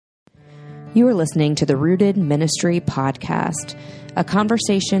You are listening to the Rooted Ministry Podcast, a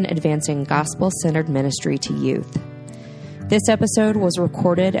conversation advancing gospel-centered ministry to youth. This episode was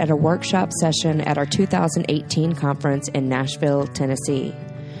recorded at a workshop session at our 2018 conference in Nashville, Tennessee.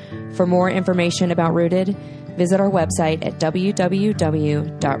 For more information about Rooted, visit our website at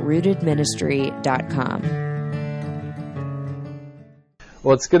www.rootedministry.com.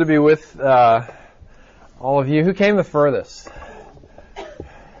 Well, it's good to be with all of you. Who came the furthest?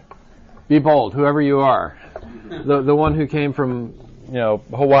 Be bold, whoever you are. The one who came from,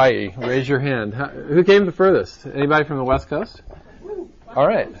 Hawaii, raise your hand. Who came the furthest? Anybody from the West Coast? All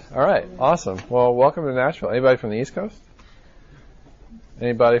right, awesome. Well, welcome to Nashville. Anybody from the East Coast?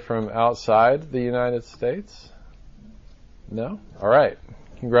 Anybody from outside the United States? No? All right.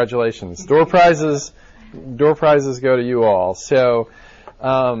 Congratulations. Door prizes go to you all. So,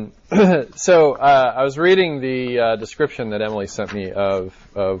 I was reading the description that Emily sent me of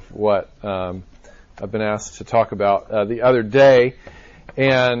what I've been asked to talk about the other day,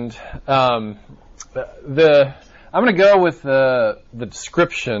 and I'm going to go with the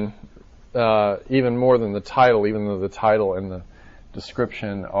description even more than the title, even though the title and the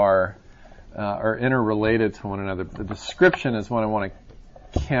description are interrelated to one another. The description is what I want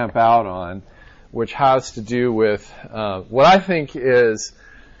to camp out on, which has to do with what I think is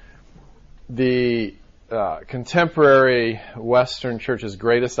the contemporary Western church's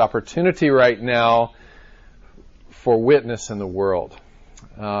greatest opportunity right now for witness in the world.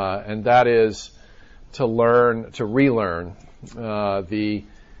 And that is to relearn the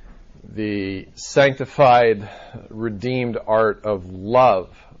sanctified, redeemed art of love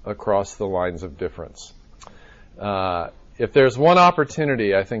across the lines of difference. If there's one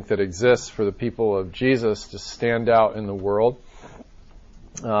opportunity, I think, that exists for the people of Jesus to stand out in the world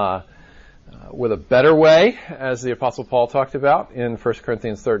with a better way, as the Apostle Paul talked about in 1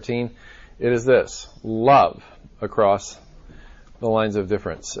 Corinthians 13, it is this: love across the lines of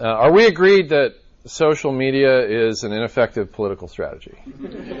difference. Are we agreed that social media is an ineffective political strategy?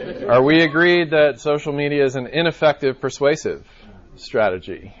 Are we agreed that social media is an ineffective persuasive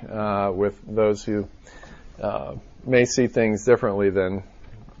strategy with those who may see things differently than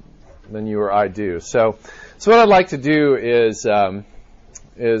you or I do? So what I'd like to do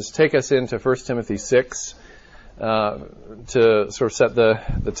is take us into 1 Timothy 6 to sort of set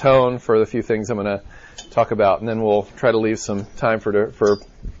the tone for the few things I'm going to talk about, and then we'll try to leave some time for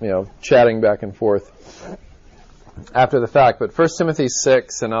chatting back and forth after the fact. But 1 Timothy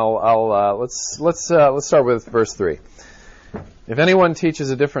 6, and let's start with verse 3. If anyone teaches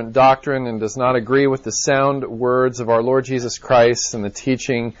a different doctrine and does not agree with the sound words of our Lord Jesus Christ and the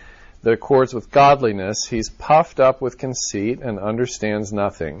teaching that accords with godliness, he's puffed up with conceit and understands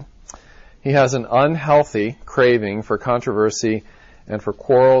nothing. He has an unhealthy craving for controversy and for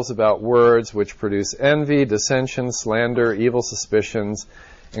quarrels about words, which produce envy, dissension, slander, evil suspicions,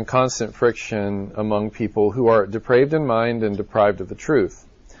 and constant friction among people who are depraved in mind and deprived of the truth,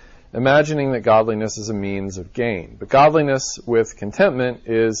 imagining that godliness is a means of gain. But godliness with contentment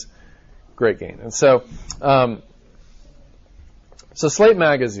is great gain. And so Slate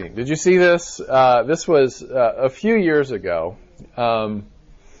Magazine, did you see this? This was a few years ago.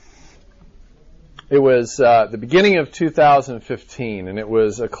 It was the beginning of 2015, and it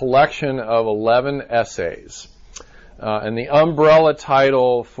was a collection of 11 essays. And the umbrella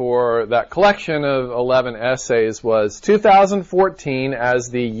title for that collection of 11 essays was 2014 as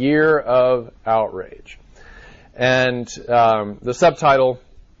the Year of Outrage. And the subtitle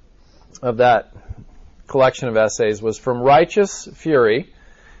of that collection of essays was From Righteous Fury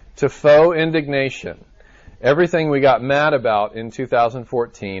to Faux Indignation: Everything We Got Mad About in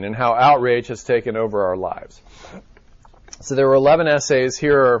 2014 and How Outrage Has Taken Over Our Lives. So there were 11 essays.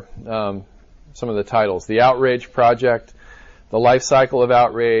 Here are some of the titles: The Outrage Project, The Life Cycle of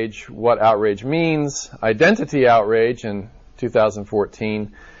Outrage, What Outrage Means, Identity Outrage in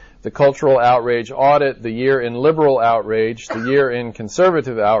 2014, The Cultural Outrage Audit, The Year in Liberal Outrage, The Year in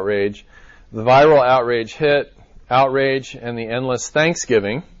Conservative Outrage, The Viral Outrage Hit, Outrage and the Endless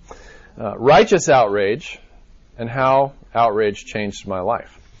Thanksgiving, Righteous Outrage, and How Outrage Changed My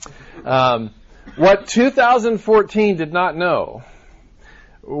Life. What 2014 did not know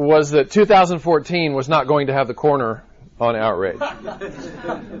was that 2014 was not going to have the corner on outrage.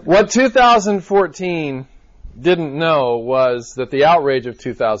 What 2014 didn't know was that the outrage of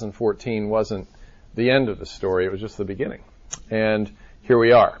 2014 wasn't the end of the story, it was just the beginning. And here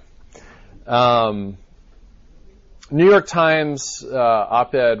we are. New York Times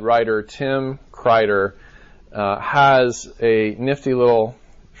op-ed writer Tim Kreider has a nifty little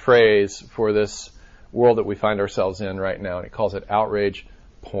phrase for this world that we find ourselves in right now, and he calls it outrage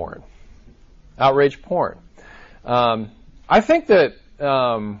porn. outrage porn. I think that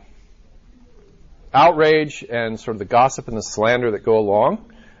outrage and sort of the gossip and the slander that go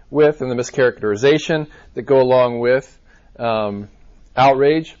along with, and the mischaracterization that go along with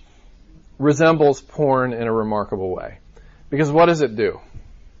outrage resembles porn in a remarkable way. Because what does it do?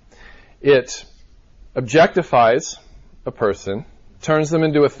 It objectifies a person, turns them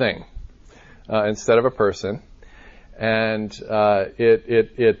into a thing instead of a person, and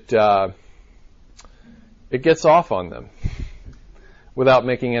it gets off on them without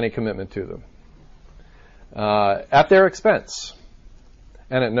making any commitment to them at their expense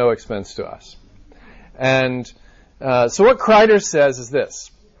and at no expense to us. And so what Kreider says is this: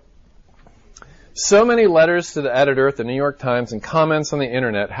 so many letters to the editor at the New York Times and comments on the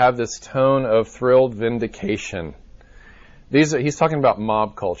internet have this tone of thrilled vindication. He's talking about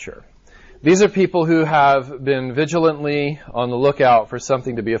mob culture. These are people who have been vigilantly on the lookout for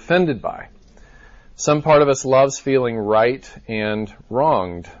something to be offended by. Some part of us loves feeling right and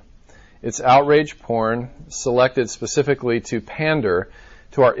wronged. It's outrage porn selected specifically to pander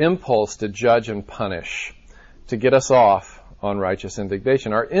to our impulse to judge and punish, to get us off on righteous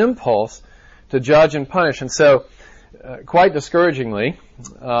indignation. Our impulse to judge and punish. And so, quite discouragingly,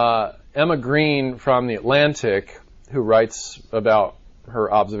 Emma Green from The Atlantic, who writes about her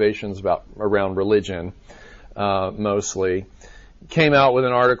observations around religion, mostly, came out with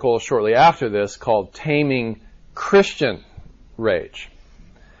an article shortly after this called Taming Christian Rage.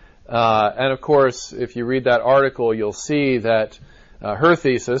 And of course, if you read that article, you'll see that her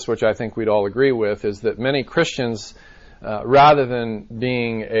thesis, which I think we'd all agree with, is that many Christians, rather than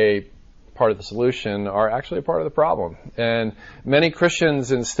being a part of the solution, are actually a part of the problem. And many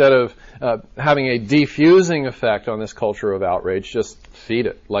Christians, instead of having a diffusing effect on this culture of outrage, just feed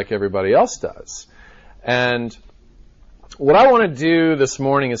it like everybody else does. And what I want to do this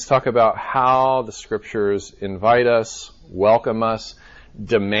morning is talk about how the Scriptures invite us, welcome us,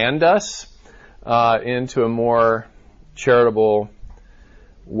 demand us into a more charitable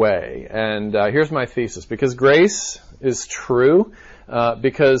way. And here's my thesis. Because grace is true,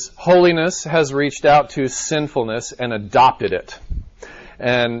 because holiness has reached out to sinfulness and adopted it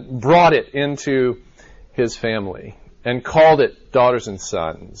and brought it into His family and called it daughters and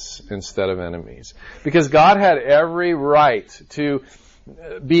sons instead of enemies. Because God had every right to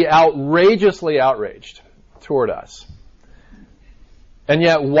be outrageously outraged toward us. And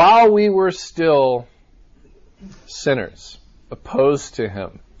yet, while we were still sinners, opposed to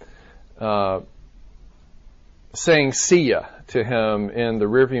Him, saying see ya to Him in the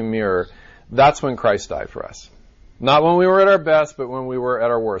rearview mirror, that's when Christ died for us. Not when we were at our best, but when we were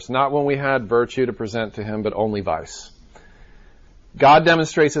at our worst. Not when we had virtue to present to Him, but only vice. God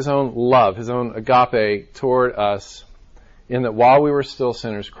demonstrates His own love, His own agape toward us, in that while we were still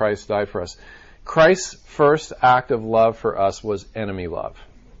sinners, Christ died for us. Christ's first act of love for us was enemy love.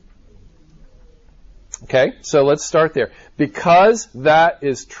 Okay, so let's start there. Because that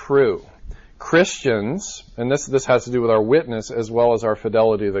is true, Christians, and this has to do with our witness as well as our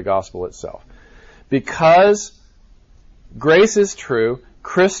fidelity to the gospel itself. Because grace is true,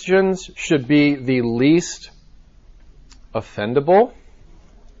 Christians should be the least offendable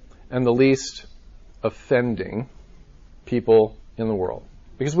and the least offending people in the world.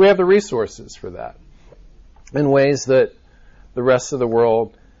 Because we have the resources for that in ways that the rest of the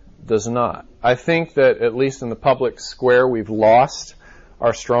world does not. I think that, at least in the public square, we've lost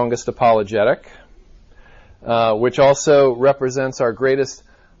our strongest apologetic, which also represents our greatest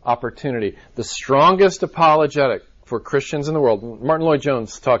opportunity. The strongest apologetic for Christians in the world. Martin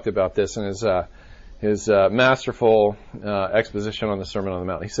Lloyd-Jones talked about this in his masterful exposition on the Sermon on the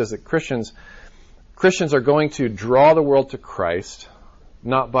Mount. He says that Christians are going to draw the world to Christ,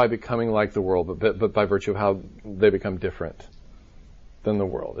 not by becoming like the world, but by virtue of how they become different than the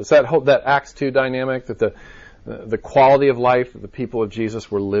world. It's that Acts 2 dynamic, that the quality of life that the people of Jesus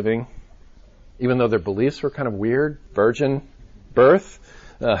were living, even though their beliefs were kind of weird, virgin birth,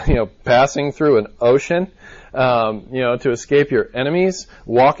 passing through an ocean, to escape your enemies,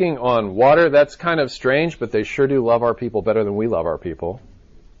 walking on water. That's kind of strange, but they sure do love our people better than we love our people.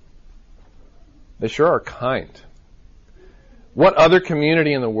 They sure are kind. What other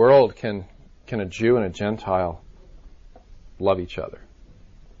community in the world can a Jew and a Gentile love each other?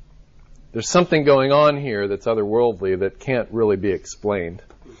 There's something going on here that's otherworldly that can't really be explained.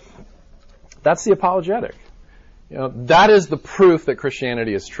 That's the apologetic. That is the proof that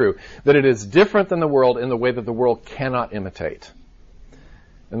Christianity is true, that it is different than the world in the way that the world cannot imitate.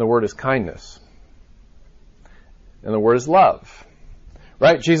 And the word is kindness. And the word is love.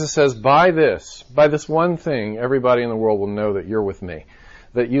 Right? Jesus says, by this one thing, everybody in the world will know that you're with me.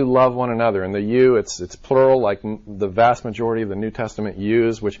 that you love one another. And the you, it's plural, like the vast majority of the New Testament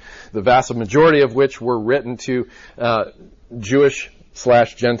yous, which the vast majority of which were written to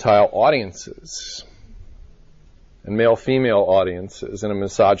Jewish/Gentile audiences and male-female audiences in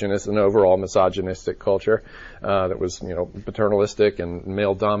an overall misogynistic culture that was, paternalistic and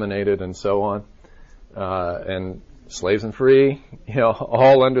male-dominated and so on, and slaves and free,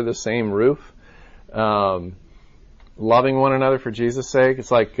 all under the same roof. Loving one another for Jesus' sake. It's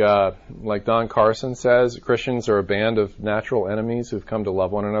like Don Carson says, Christians are a band of natural enemies who've come to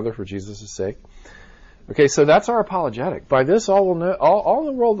love one another for Jesus' sake. Okay, so that's our apologetic. By this, all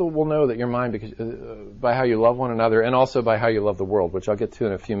the world will know that you're mine by how you love one another, and also by how you love the world, which I'll get to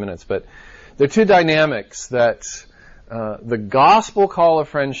in a few minutes. But there are two dynamics that the gospel call of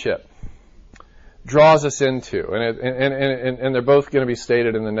friendship draws us into, and they're both going to be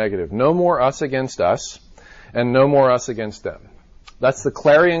stated in the negative. No more us against us, and no more us against them. That's the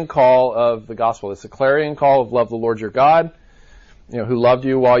clarion call of the gospel. It's the clarion call of love the Lord your God, who loved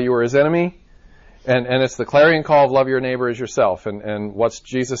you while you were his enemy. And it's the clarion call of love your neighbor as yourself. And what's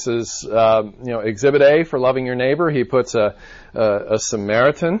Jesus's, exhibit A for loving your neighbor? He puts a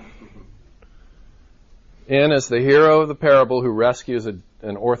Samaritan in as the hero of the parable who rescues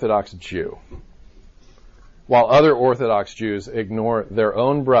an Orthodox Jew, while other Orthodox Jews ignore their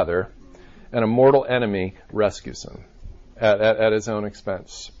own brother, and a mortal enemy rescues him at his own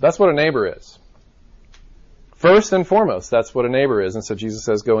expense. That's what a neighbor is. First and foremost, that's what a neighbor is. And so Jesus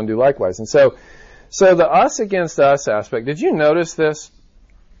says, go and do likewise. And so the us against us aspect, did you notice this?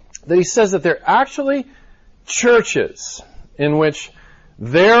 That he says that there are actually churches in which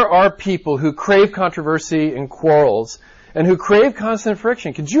there are people who crave controversy and quarrels and who crave constant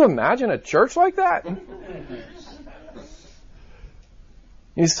friction. Could you imagine a church like that?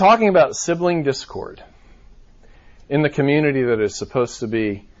 He's talking about sibling discord in the community that is supposed to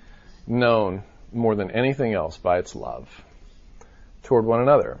be known more than anything else by its love toward one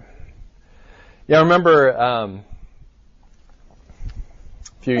another. Yeah, I remember a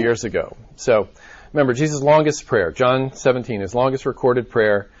few years ago. So, remember Jesus' longest prayer, John 17, his longest recorded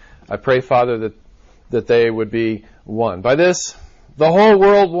prayer. I pray, Father, that they would be one. By this, the whole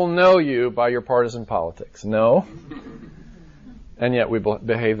world will know you by your partisan politics. No. And yet we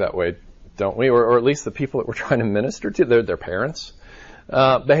behave that way, don't we? Or at least the people that we're trying to minister to, their parents,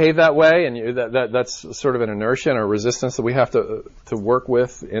 behave that way. And that's sort of an inertia and a resistance that we have to work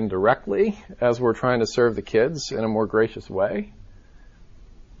with indirectly as we're trying to serve the kids in a more gracious way.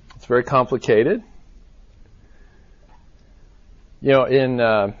 It's very complicated. In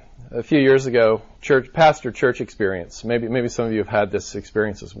a few years ago, pastor church experience. Maybe some of you have had this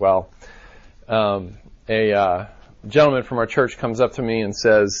experience as well. A gentleman from our church comes up to me and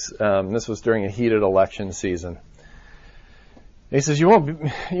says, this was during a heated election season. He says, you won't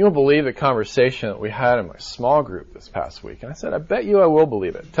believe the conversation that we had in my small group this past week. And I said, I bet you I will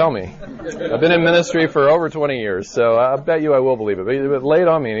believe it. Tell me. I've been in ministry for over 20 years, so I bet you I will believe it. But he laid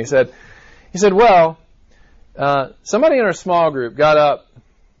on me, and he said, well, somebody in our small group got up,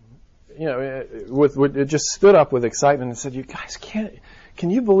 it just stood up with excitement and said, you guys can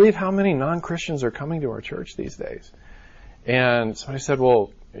you believe how many non-Christians are coming to our church these days? And somebody said,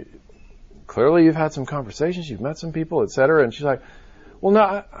 well, clearly you've had some conversations, you've met some people, etc. And she's like, well, no,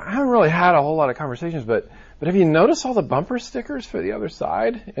 I haven't really had a whole lot of conversations, but have you noticed all the bumper stickers for the other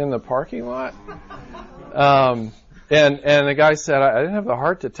side in the parking lot? And the guy said, I didn't have the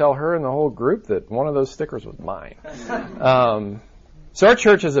heart to tell her and the whole group that one of those stickers was mine. So our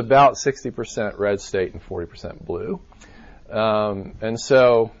church is about 60% red state and 40% blue. And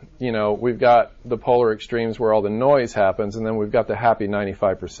so, we've got the polar extremes where all the noise happens, and then we've got the happy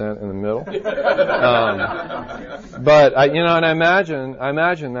 95% in the middle. But I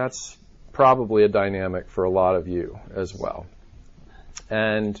imagine that's probably a dynamic for a lot of you as well.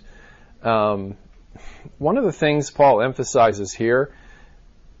 And one of the things Paul emphasizes here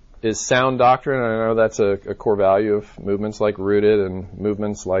is sound doctrine. I know that's a core value of movements like Rooted and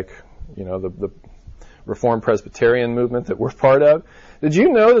movements like, the Reformed Presbyterian movement that we're part of. Did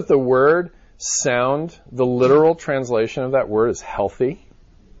you know that the word sound, the literal translation of that word is healthy?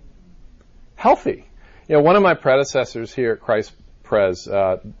 Healthy. One of my predecessors here at Christ Pres,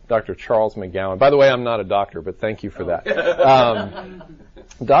 Dr. Charles McGowan. By the way, I'm not a doctor, but thank you for that.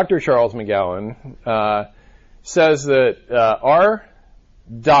 Dr. Charles McGowan says that our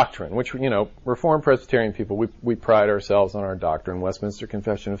doctrine, which, Reformed Presbyterian people, we pride ourselves on our doctrine, Westminster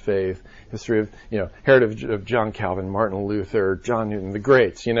Confession of Faith, history of, heritage of John Calvin, Martin Luther, John Newton, the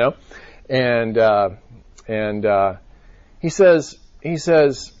greats, and he says,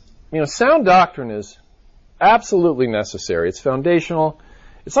 sound doctrine is absolutely necessary. It's foundational.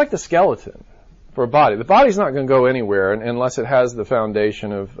 It's like the skeleton for a body. The body's not going to go anywhere unless it has the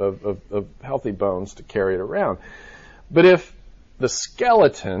foundation of healthy bones to carry it around. But if the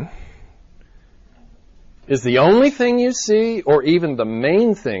skeleton is the only thing you see, or even the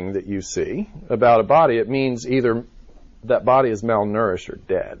main thing that you see about a body, it means either that body is malnourished or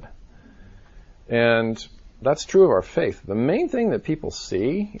dead. And that's true of our faith. The main thing that people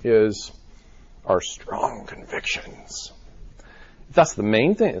see is our strong convictions. That's the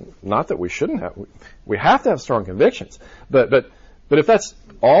main thing. Not that we shouldn't have. We have to have strong convictions. But if that's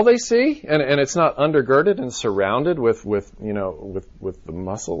all they see, and it's not undergirded and surrounded with the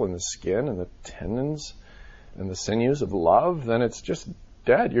muscle and the skin and the tendons and the sinews of love, then it's just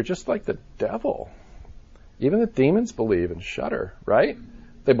dead. You're just like the devil. Even the demons believe and shudder, right?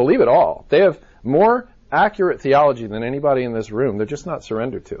 They believe it all. They have more accurate theology than anybody in this room. They're just not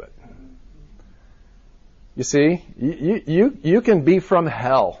surrendered to it. You see, you can be from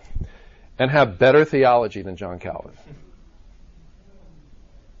hell and have better theology than John Calvin.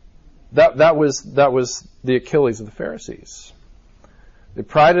 That was the Achilles of the Pharisees. They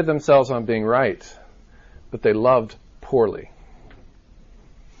prided themselves on being right, but they loved poorly.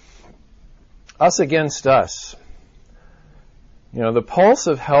 Us against us. The pulse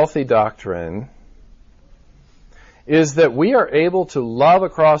of healthy doctrine is that we are able to love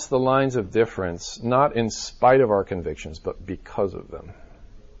across the lines of difference, not in spite of our convictions, but because of them.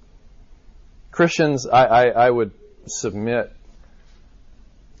 Christians, I would submit,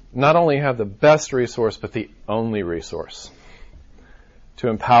 not only have the best resource, but the only resource to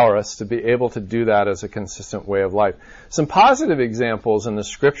empower us to be able to do that as a consistent way of life. Some positive examples in the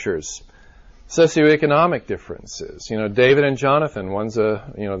Scriptures. Socioeconomic differences. David and Jonathan, one's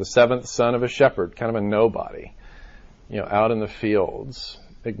the seventh son of a shepherd, kind of a nobody, out in the fields,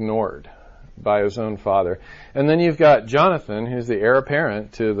 ignored by his own father. And then you've got Jonathan, who's the heir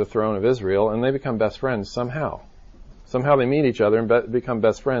apparent to the throne of Israel, and they become best friends somehow. Somehow they meet each other and become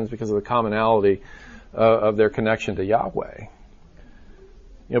best friends because of the commonality of their connection to Yahweh.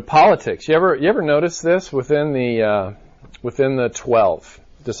 Politics. You ever notice this within the 12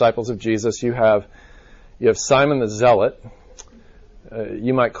 disciples of Jesus? You have Simon the Zealot.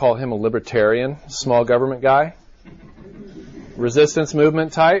 You might call him a libertarian, small government guy, resistance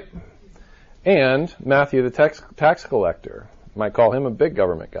movement type, and Matthew the tax collector. Might call him a big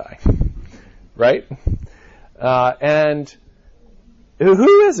government guy, right? And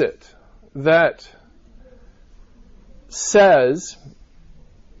who is it that says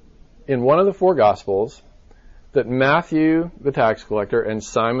in one of the four Gospels that Matthew the tax collector and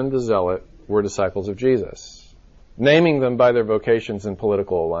Simon the Zealot were disciples of Jesus, naming them by their vocations and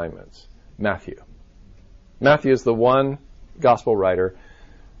political alignments? Matthew. Matthew is the one gospel writer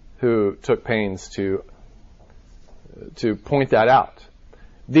who took pains to point that out.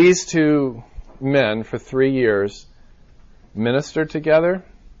 These two men for 3 years ministered together,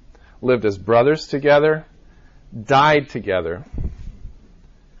 lived as brothers together, died together.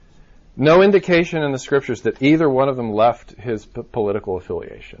 No indication in the Scriptures that either one of them left his political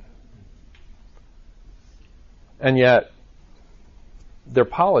affiliation. And yet, their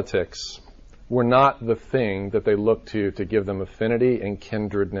politics were not the thing that they looked to give them affinity and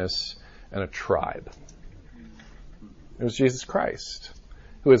kindredness and a tribe. It was Jesus Christ,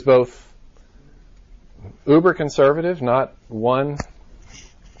 who is both uber conservative, not one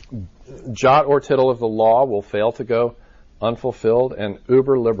jot or tittle of the law will fail to go unfulfilled, and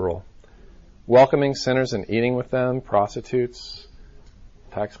uber liberal, welcoming sinners and eating with them, prostitutes,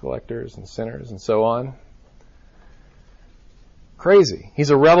 tax collectors and sinners and so on. Crazy.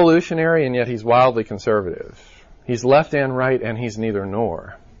 He's a revolutionary and yet he's wildly conservative. He's left and right and he's neither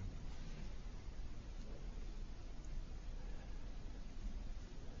nor.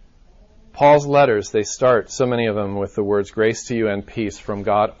 Paul's letters, they start, so many of them, with the words, grace to you and peace from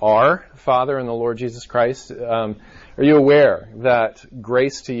God our Father and the Lord Jesus Christ. Are you aware that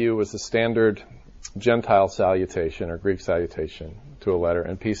grace to you was the standard Gentile salutation or Greek salutation to a letter,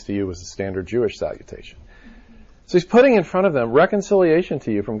 and peace to you was the standard Jewish salutation? So he's putting in front of them reconciliation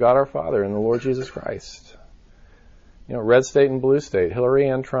to you from God our Father and the Lord Jesus Christ. Red state and blue state, Hillary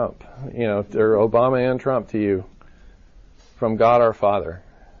and Trump, or Obama and Trump to you from God our Father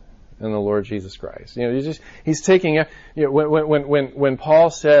and the Lord Jesus Christ. He's taking, when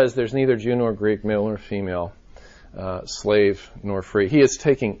Paul says there's neither Jew nor Greek, male nor female, slave nor free, he is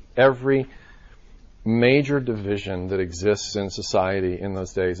taking every major division that exists in society in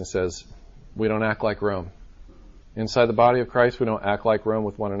those days and says, we don't act like Rome. Inside the body of Christ, we don't act like Rome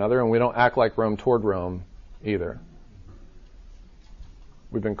with one another, and we don't act like Rome toward Rome either.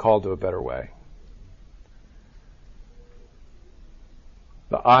 We've been called to a better way.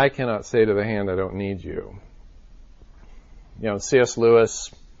 The eye cannot say to the hand, I don't need you. C.S. Lewis,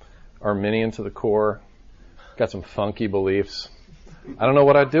 Arminian to the core, got some funky beliefs. I don't know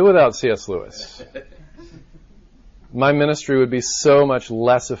what I'd do without C.S. Lewis. My ministry would be so much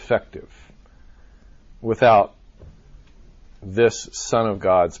less effective without this Son of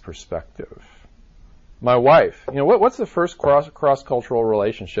God's perspective. My wife, what's the first cross-cultural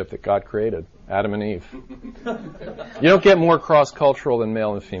relationship that God created? Adam and Eve. You don't get more cross-cultural than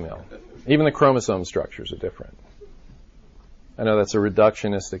male and female. Even the chromosome structures are different. I know that's a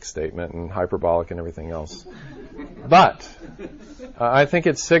reductionistic statement and hyperbolic and everything else. But I think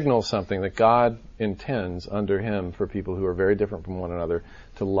it signals something that God intends under him for people who are very different from one another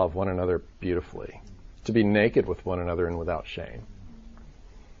to love one another beautifully, to be naked with one another and without shame.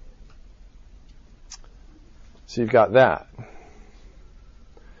 So you've got that.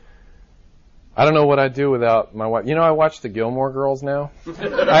 I don't know what I'd do without my wife. I watch the Gilmore Girls now.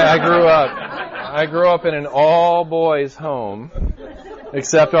 I grew up in an all-boys home,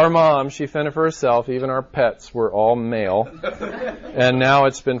 except our mom. She fended for herself. Even our pets were all male. And now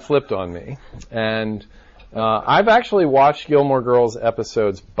it's been flipped on me. And I've actually watched Gilmore Girls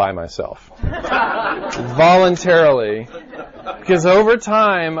episodes by myself. Voluntarily. Because over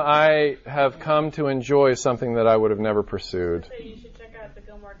time, I have come to enjoy something that I would have never pursued. So you should check out the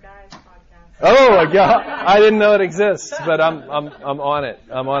Gilmore Guys podcast. Oh, God. I didn't know it exists, but I'm on it.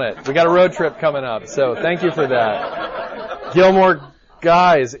 I'm on it. We got a road trip coming up, so thank you for that. Gilmore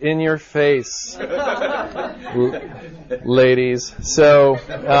Guys, in your face, ladies. So,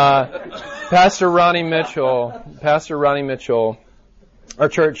 Pastor Ronnie Mitchell, our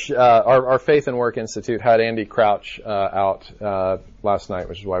church, our Faith and Work Institute had Andy Crouch out last night,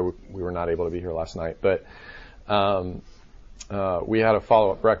 which is why we were not able to be here last night. But we had a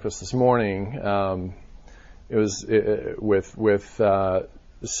follow-up breakfast this morning. It was with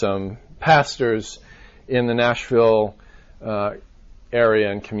some pastors in the Nashville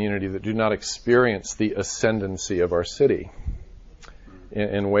area and community that do not experience the ascendancy of our city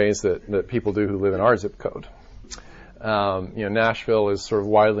in ways that people do who live in our zip code. Nashville is sort of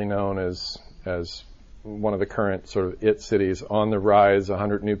widely known as one of the current sort of it cities, on the rise,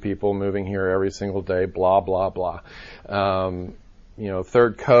 100 new people moving here every single day, blah, blah, blah.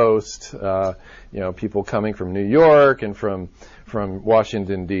 Third Coast, people coming from New York and from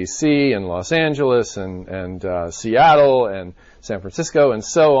Washington, D.C. and Los Angeles and Seattle and San Francisco and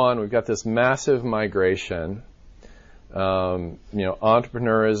so on. We've got this massive migration.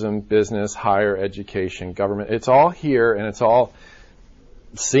 Entrepreneurism, business, higher education, government. It's all here, and it's all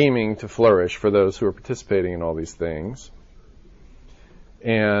seeming to flourish for those who are participating in all these things.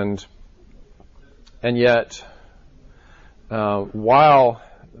 And yet, while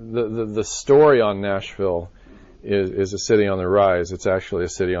the story on Nashville is a city on the rise, it's actually a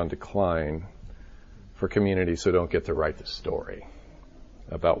city on decline for communities who don't get to write the story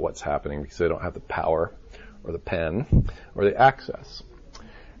about what's happening because they don't have the power or the pen or the access.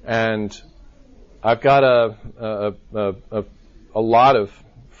 And I've got a lot of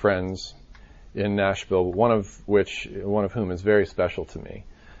friends in Nashville, one of whom is very special to me.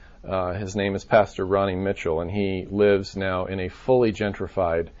 His name is Pastor Ronnie Mitchell, and he lives now in a fully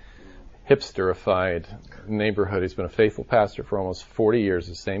gentrified, hipsterified neighborhood. He's been a faithful pastor for almost 40 years,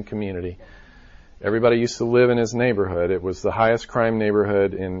 the same community. Everybody used to live in his neighborhood. It was the highest crime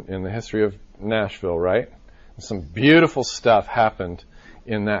neighborhood in the history of Nashville, right? Some beautiful stuff happened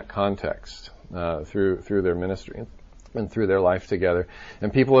in that context through their ministry and through their life together.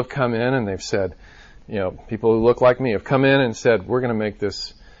 And people have come in and they've said, people who look like me have come in and said, we're going to make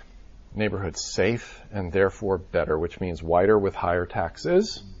this neighborhood safe and therefore better, which means whiter with higher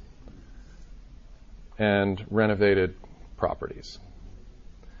taxes and renovated properties.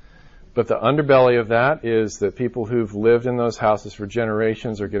 But the underbelly of that is that people who've lived in those houses for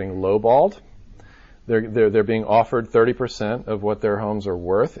generations are getting lowballed. They're being offered 30% of what their homes are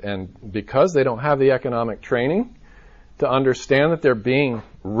worth, and because they don't have the economic training to understand that they're being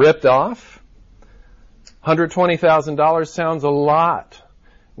ripped off, $120,000 sounds a lot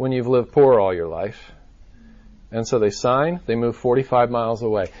when you've lived poor all your life. And so they sign, they move 45 miles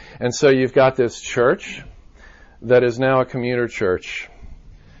away. And so you've got this church that is now a commuter church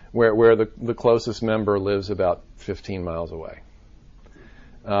where the closest member lives about 15 miles away.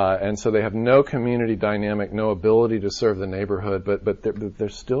 And so they have no community dynamic, no ability to serve the neighborhood, but they're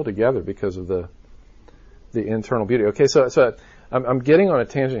still together because of the internal beauty. Okay, so I'm getting on a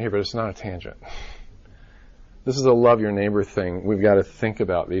tangent here, but it's not a tangent. This is a love your neighbor thing. We've got to think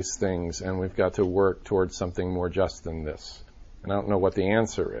about these things, and we've got to work towards something more just than this. And I don't know what the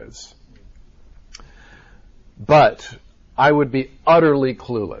answer is. But I would be utterly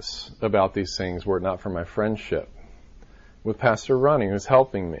clueless about these things were it not for my friendship with Pastor Ronnie, who's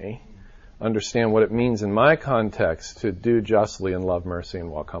helping me understand what it means in my context to do justly and love mercy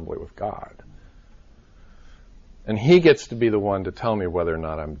and walk humbly with God. And he gets to be the one to tell me whether or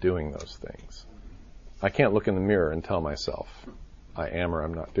not I'm doing those things. I can't look in the mirror and tell myself I am or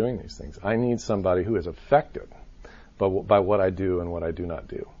I'm not doing these things. I need somebody who is affected by what I do and what I do not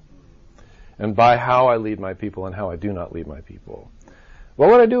do, and by how I lead my people and how I do not lead my people.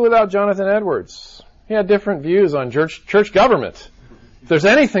 What would I do without Jonathan Edwards? He had different views on church government. If there's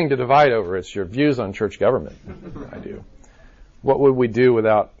anything to divide over, it's your views on church government. I do. What would we do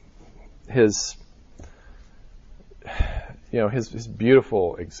without his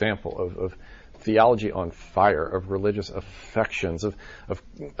beautiful example of theology on fire, of religious affections, of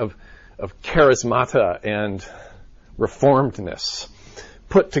charismata and reformedness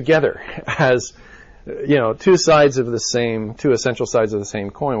put together as two essential sides of the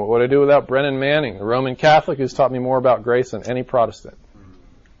same coin. What would I do without Brennan Manning, the Roman Catholic who's taught me more about grace than any Protestant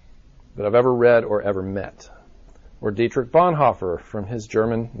that I've ever read or ever met? Or Dietrich Bonhoeffer, from his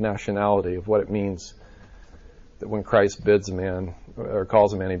German nationality, of what it means that when Christ bids a man, or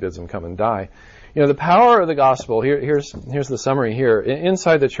calls a man, he bids him come and die. The power of the gospel, here's the summary here.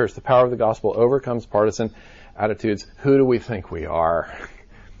 Inside the church, the power of the gospel overcomes partisan attitudes. Who do we think we are?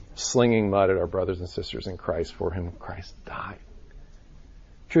 Slinging mud at our brothers and sisters in Christ for whom Christ died.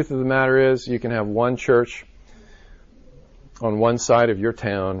 Truth of the matter is, you can have one church on one side of your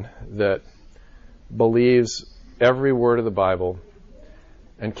town that believes every word of the Bible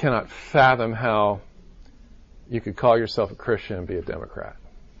and cannot fathom how you could call yourself a Christian and be a Democrat.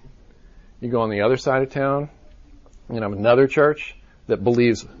 You go on the other side of town, and have another church that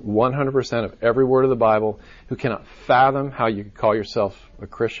believes 100% of every word of the Bible, who cannot fathom how you could call yourself a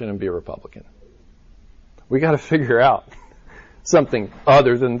Christian and be a Republican. We got to figure out something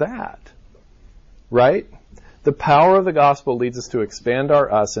other than that, right? The power of the gospel leads us to expand our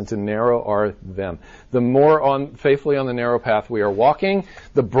us and to narrow our them. The more faithfully on the narrow path we are walking,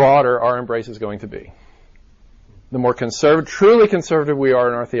 the broader our embrace is going to be. The more truly conservative we are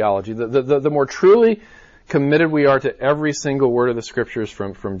in our theology, the more truly committed we are to every single word of the Scriptures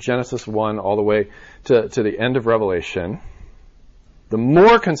from Genesis 1 all the way to the end of Revelation, the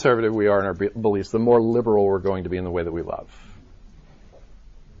more conservative we are in our beliefs, the more liberal we're going to be in the way that we love.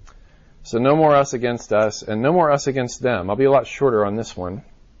 So no more us against us, and no more us against them. I'll be a lot shorter on this one.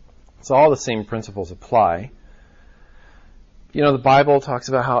 So all the same principles apply. The Bible talks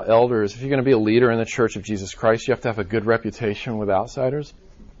about how elders, if you're going to be a leader in the Church of Jesus Christ, you have to have a good reputation with outsiders.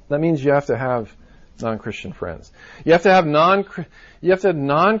 That means you have to have non-Christian friends. You have to have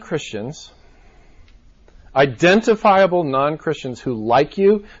non-Christians, identifiable non-Christians who like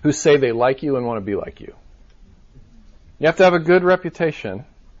you, who say they like you and want to be like you. You have to have a good reputation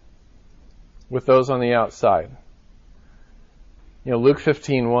with those on the outside. Luke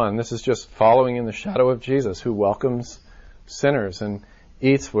 15:1, this is just following in the shadow of Jesus, who welcomes sinners and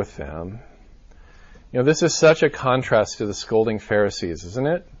eats with them. This is such a contrast to the scolding Pharisees, isn't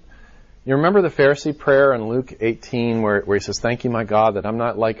it? You remember the Pharisee prayer in Luke 18 where he says, "Thank you, my God, that I'm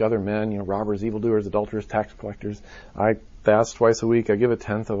not like other men, robbers, evildoers, adulterers, tax collectors. I fast twice a week. I give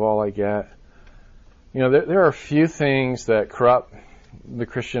 1/10 of all I get." There are few things that corrupt the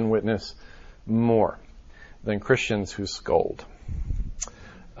Christian witness more than Christians who scold.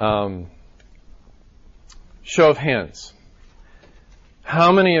 Show of hands.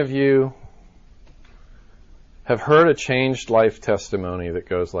 How many of you have heard a changed life testimony that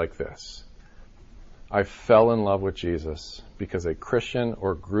goes like this? I fell in love with Jesus because a Christian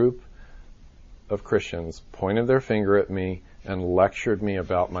or group of Christians pointed their finger at me and lectured me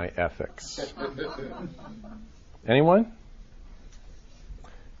about my ethics. Anyone?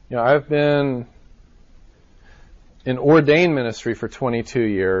 I've been in ordained ministry for 22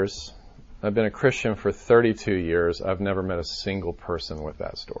 years. I've been a Christian for 32 years. I've never met a single person with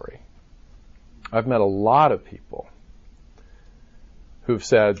that story. I've met a lot of people who've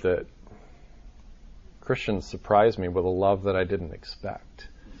said that Christians surprised me with a love that I didn't expect.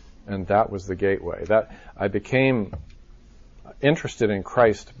 And that was the gateway. That I became interested in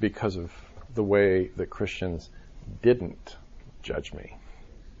Christ because of the way that Christians didn't judge me.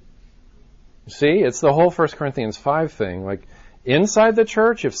 See, it's the whole 1 Corinthians 5 thing. Like, inside the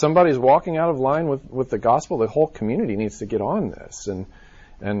church, if somebody's walking out of line with the gospel, the whole community needs to get on this. And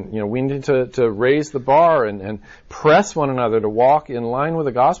we need to raise the bar and press one another to walk in line with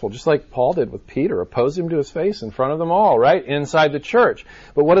the gospel, just like Paul did with Peter, oppose him to his face in front of them all, right? Inside the church.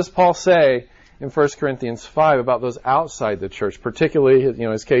 But what does Paul say in 1 Corinthians 5 about those outside the church? Particularly,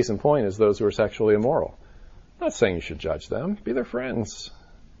 his case in point is those who are sexually immoral. not saying you should judge them. Be their friends.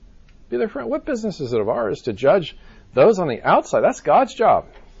 Be their friend. What business is it of ours to judge those on the outside? That's God's job.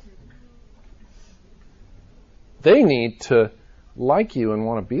 They need to like you and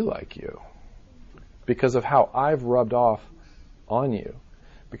want to be like you because of how I've rubbed off on you,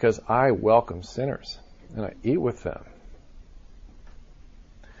 because I welcome sinners and I eat with them.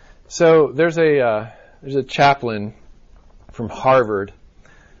 So there's a chaplain from Harvard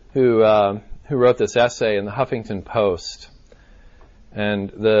who wrote this essay in the Huffington Post. And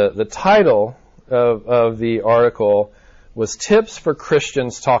the title of the article was Tips for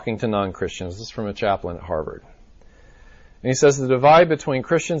Christians Talking to Non-Christians. This is from a chaplain at Harvard. And he says, the divide between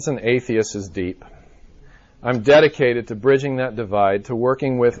Christians and atheists is deep. I'm dedicated to bridging that divide, to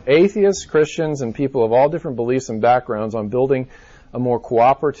working with atheists, Christians, and people of all different beliefs and backgrounds on building a more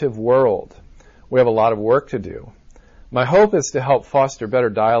cooperative world. We have a lot of work to do. My hope is to help foster better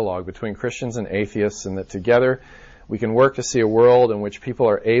dialogue between Christians and atheists, and that together we can work to see a world in which people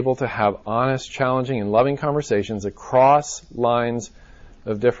are able to have honest, challenging, and loving conversations across lines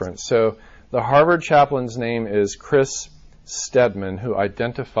of difference. So the Harvard chaplain's name is Chris Stedman, who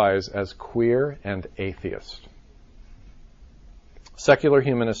identifies as queer and atheist. Secular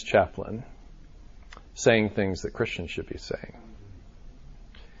humanist chaplain, saying things that Christians should be saying.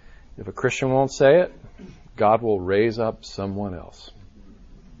 If a Christian won't say it, God will raise up someone else.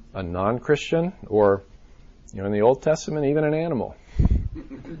 A non-Christian, or in the Old Testament, even an animal,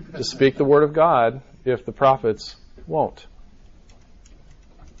 to speak the word of God if the prophets won't.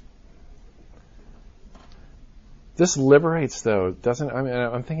 This liberates, though, doesn't? I mean,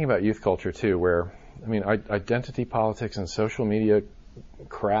 I'm thinking about youth culture too, where identity politics and social media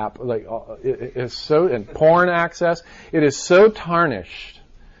crap, it is so, and porn access, it is so tarnished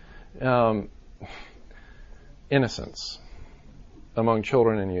innocence among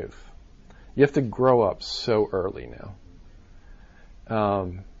children and youth. You have to grow up so early now.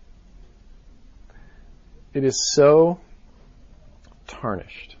 It is so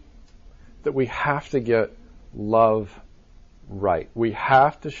tarnished that we have to get love right. We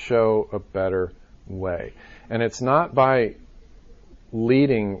have to show a better way. And it's not by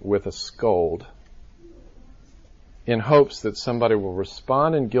leading with a scold in hopes that somebody will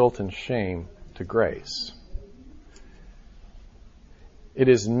respond in guilt and shame to grace. It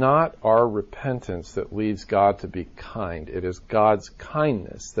is not our repentance that leads God to be kind. It is God's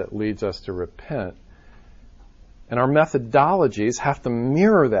kindness that leads us to repent. And our methodologies have to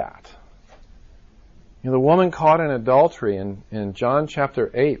mirror that. The woman caught in adultery in John chapter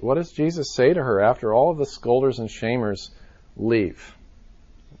 8, what does Jesus say to her after all of the scolders and shamers leave,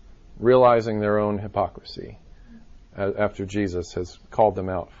 realizing their own hypocrisy after Jesus has called them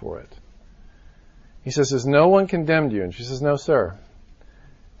out for it? He says, has no one condemned you? And she says, no, sir.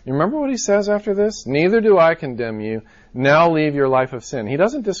 You remember what he says after this? Neither do I condemn you. Now leave your life of sin. He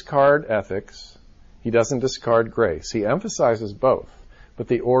doesn't discard ethics. He doesn't discard grace. He emphasizes both. But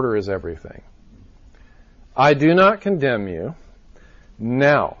the order is everything. I do not condemn you.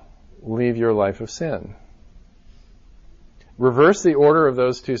 Now leave your life of sin. Reverse the order of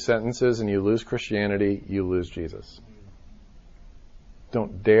those two sentences and you lose Christianity, you lose Jesus.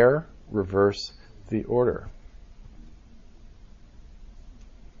 Don't dare reverse the order.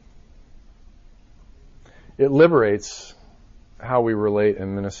 It liberates how we relate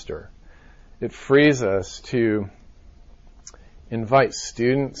and minister. It frees us to invite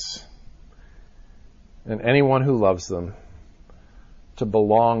students and anyone who loves them to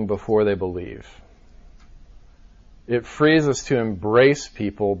belong before they believe. It frees us to embrace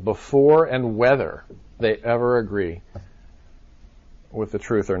people before and whether they ever agree with the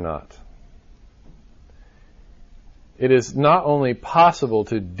truth or not. It is not only possible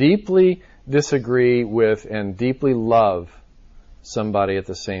to deeply disagree with and deeply love somebody at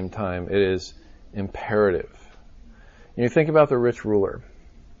the same time. It is imperative. You think about the rich ruler.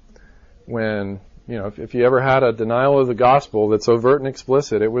 When, if you ever had a denial of the gospel that's overt and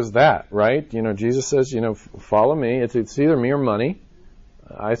explicit, it was that, right? Jesus says, follow me. It's either me or money.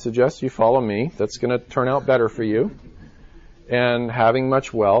 I suggest you follow me. That's going to turn out better for you. And having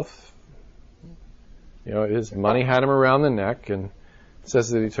much wealth, his money had him around the neck, and it says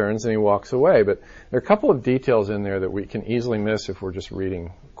that he turns and he walks away. But there are a couple of details in there that we can easily miss if we're just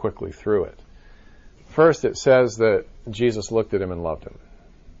reading quickly through it. First, it says that Jesus looked at him and loved him.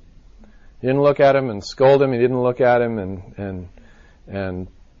 He didn't look at him and scold him. He didn't look at him and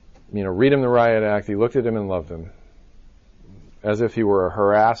read him the riot act. He looked at him and loved him as if he were a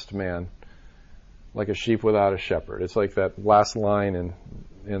harassed man, like a sheep without a shepherd. It's like that last line in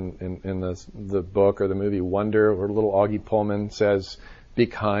the book or the movie Wonder, where little Augie Pullman says, Be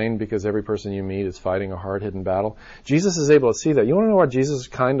kind because every person you meet is fighting a hard-hidden battle. Jesus is able to see that. You want to know why Jesus is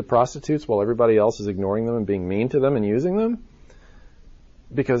kind to prostitutes while everybody else is ignoring them and being mean to them and using them?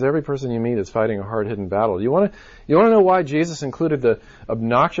 Because every person you meet is fighting a hard-hidden battle. You want to know why Jesus included the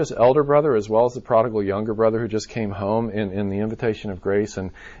obnoxious elder brother as well as the prodigal younger brother who just came home in the invitation of grace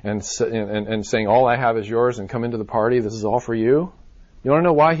and saying, all I have is yours and come into the party. This is all for you. You want to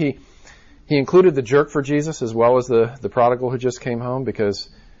know why he included the jerk for Jesus as well as the prodigal who just came home? Because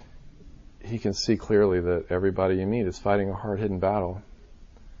he can see clearly that everybody you meet is fighting a hard-hidden battle.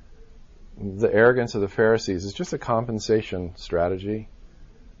 The arrogance of the Pharisees is just a compensation strategy.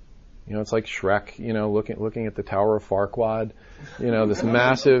 It's like Shrek, looking at the Tower of Farquaad, this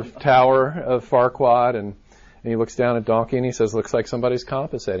massive tower of Farquaad, and he looks down at Donkey and he says, looks like somebody's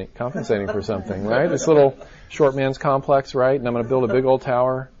compensating for something, right? This little short man's complex, right? And I'm going to build a big old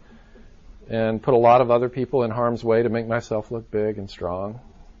tower and put a lot of other people in harm's way to make myself look big and strong.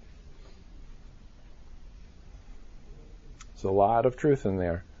 There's a lot of truth in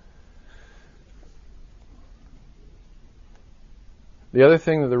there. The other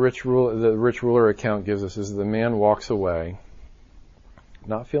thing that the rich ruler account gives us is the man walks away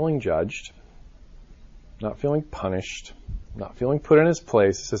not feeling judged, not feeling punished, not feeling put in his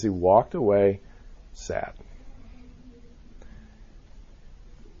place. It says he walked away sad.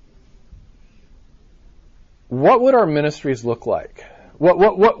 What would our ministries look like?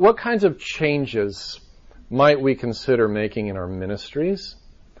 What kinds of changes might we consider making in our ministries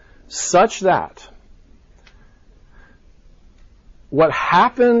such that what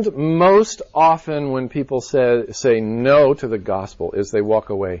happened most often when people say no to the gospel is they walk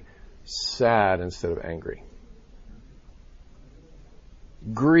away sad instead of angry.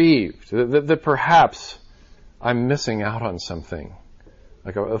 Grieved. That perhaps I'm missing out on something.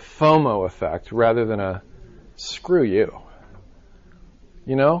 Like a FOMO effect rather than a screw you.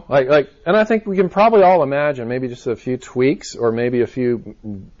 And I think we can probably all imagine maybe just a few tweaks or maybe a few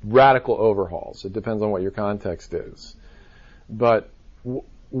radical overhauls. It depends on what your context is. But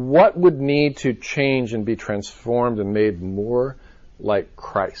what would need to change and be transformed and made more like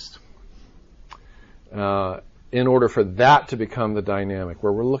Christ in order for that to become the dynamic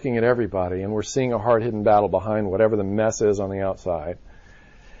where we're looking at everybody and we're seeing a hard-hidden battle behind whatever the mess is on the outside.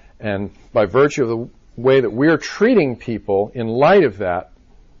 And by virtue of the way that we're treating people in light of that,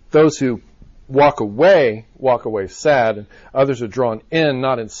 those who walk away sad, and others are drawn in,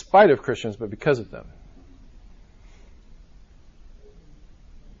 not in spite of Christians, but because of them.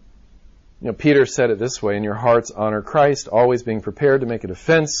 Peter said it this way, in your hearts honor Christ, always being prepared to make a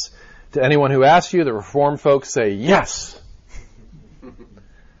defense to anyone who asks you. The Reformed folks say yes.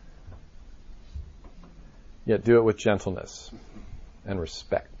 Yet do it with gentleness and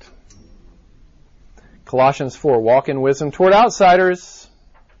respect. Colossians 4, walk in wisdom toward outsiders.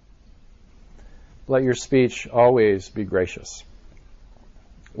 Let your speech always be gracious.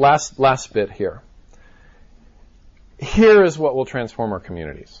 Last bit here. Here is what will transform our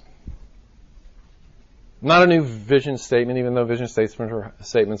communities. Not a new vision statement, even though vision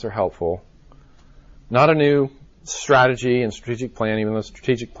statements are helpful. Not a new strategy and strategic plan, even though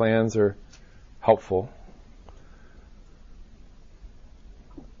strategic plans are helpful.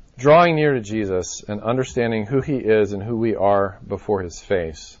 Drawing near to Jesus and understanding who He is and who we are before His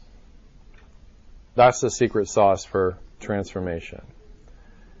face. That's the secret sauce for transformation.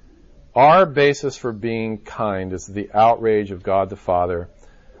 Our basis for being kind is the outrage of God the Father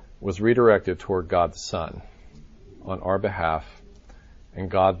was redirected toward God the Son on our behalf, and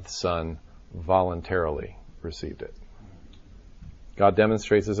God the Son voluntarily received it. God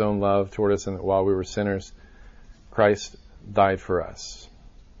demonstrates His own love toward us, and that while we were sinners, Christ died for us.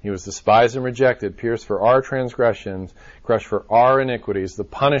 He was despised and rejected, pierced for our transgressions, crushed for our iniquities. The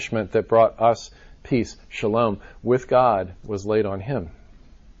punishment that brought us peace, shalom, with God was laid on Him.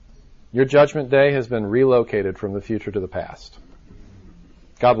 Your judgment day has been relocated from the future to the past.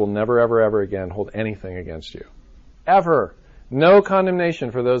 God will never, ever, ever again hold anything against you. Ever. No condemnation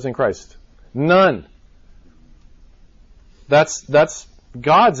for those in Christ. None. That's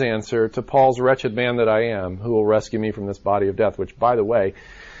God's answer to Paul's wretched man that I am, who will rescue me from this body of death, which, by the way,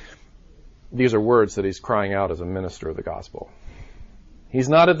 these are words that he's crying out as a minister of the gospel. He's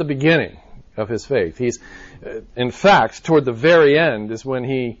not at the beginning of his faith. He's, in fact, toward the very end is when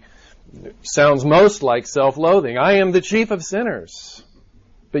he sounds most like self-loathing. I am the chief of sinners.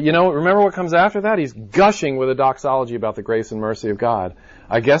 But remember what comes after that? He's gushing with a doxology about the grace and mercy of God.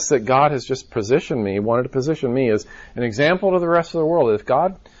 I guess that God has just wanted to position me as an example to the rest of the world. If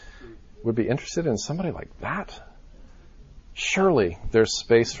God would be interested in somebody like that, surely there's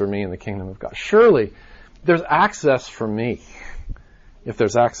space for me in the kingdom of God. Surely there's access for me if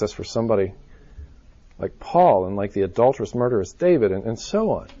there's access for somebody like Paul and like the adulterous, murderous David and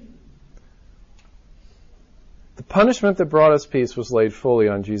so on. The punishment that brought us peace was laid fully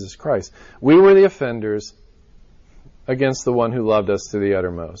on Jesus Christ. We were the offenders against the one who loved us to the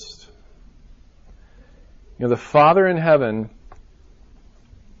uttermost. The Father in heaven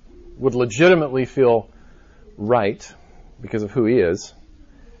would legitimately feel right because of who he is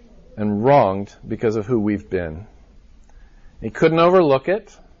and wronged because of who we've been. He couldn't overlook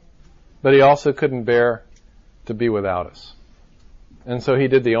it, but he also couldn't bear to be without us. And so he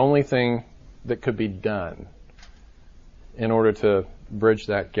did the only thing that could be done in order to bridge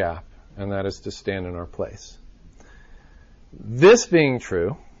that gap, and that is to stand in our place. This being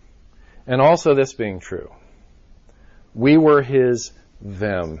true, and also this being true, we were his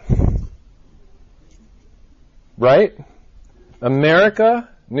them. Right? America,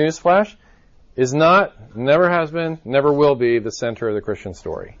 newsflash, is not, never has been, never will be the center of the Christian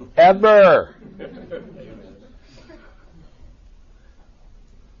story. Ever!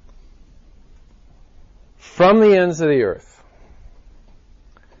 From the ends of the earth,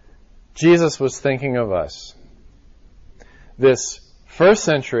 Jesus was thinking of us. This first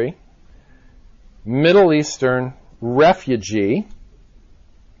century Middle Eastern refugee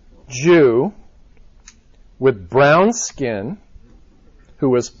Jew with brown skin who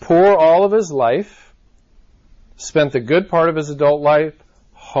was poor all of his life, spent the good part of his adult life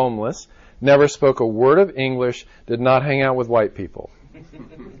homeless, never spoke a word of English, did not hang out with white people,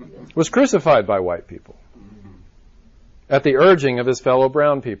 was crucified by white people at the urging of his fellow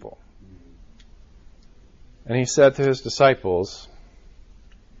brown people. And he said to his disciples,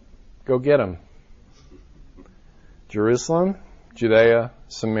 go get him. Jerusalem, Judea,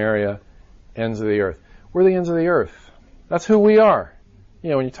 Samaria, ends of the earth. We're the ends of the earth. That's who we are.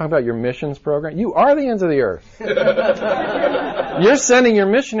 When you talk about your missions program, you are the ends of the earth. You're sending your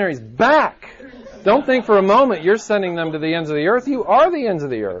missionaries back. Don't think for a moment you're sending them to the ends of the earth. You are the ends of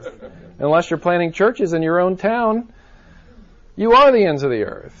the earth. Unless you're planting churches in your own town, you are the ends of the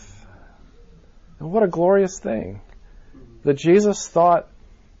earth. And what a glorious thing that Jesus thought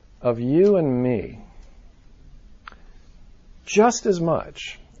of you and me just as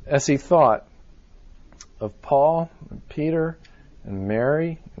much as he thought of Paul and Peter and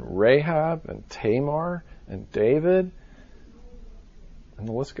Mary and Rahab and Tamar and David, and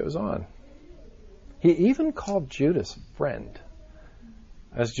the list goes on. He even called Judas friend,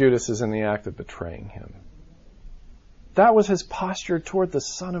 as Judas is in the act of betraying him. That was his posture toward the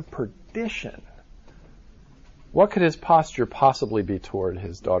son of perdition. What could his posture possibly be toward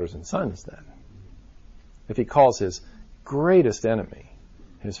his daughters and sons then? If he calls his greatest enemy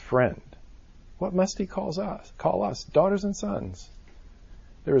his friend, what must he call us, daughters and sons?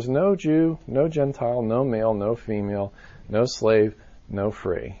 There is no Jew, no Gentile, no male, no female, no slave, no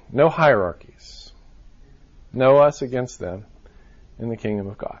free, no hierarchies. No us against them in the kingdom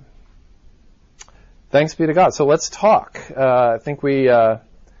of God. Thanks be to God. So let's talk. I think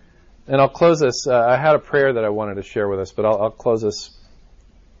and I'll close this. I had a prayer that I wanted to share with us, but I'll close this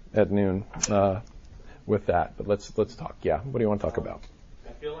at noon with that. But let's talk. Yeah, what do you want to talk about?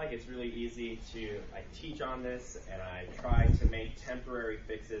 I feel like it's really easy I teach on this and I try to make temporary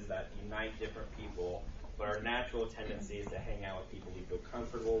fixes that unite different people, but our natural tendency is to hang out with people we feel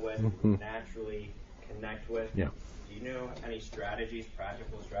comfortable with, naturally connect with. Yeah. Do you know any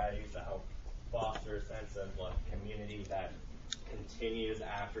practical strategies to help foster a sense of community that continues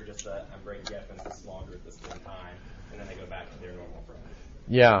after just a break the in a small group this one time, and then they go back to their normal friends?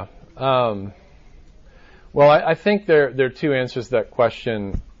 Yeah. Well, I think there are two answers to that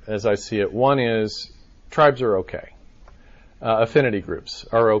question as I see it. One is tribes are okay. Affinity groups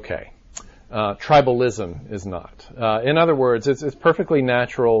are okay. Tribalism is not. In other words, it's perfectly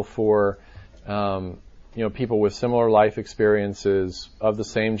natural for people with similar life experiences of the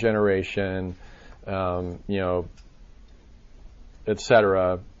same generation,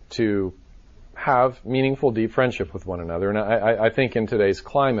 etc., to have meaningful, deep friendship with one another. And I think in today's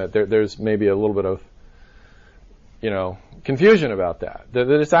climate, there's maybe a little bit of confusion about that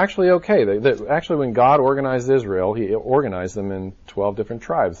it's actually okay. That actually, when God organized Israel, he organized them in 12 different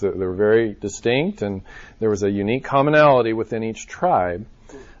tribes. They were very distinct, and there was a unique commonality within each tribe.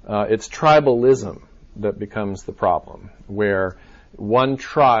 It's tribalism that becomes the problem, where one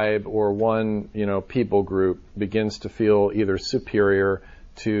tribe or one people group begins to feel either superior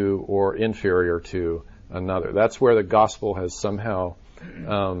to or inferior to another. That's where the gospel has somehow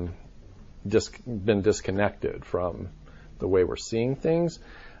been disconnected from the way we're seeing things.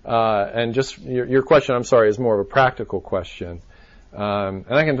 And just your question, I'm sorry, is more of a practical question. And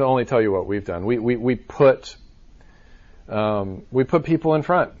I can only tell you what we've done. We put we put people in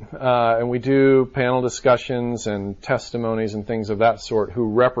front, and we do panel discussions and testimonies and things of that sort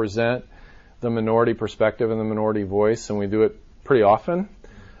who represent the minority perspective and the minority voice, and we do it pretty often.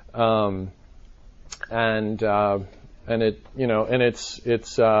 And it's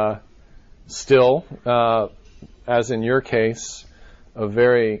still, as in your case, a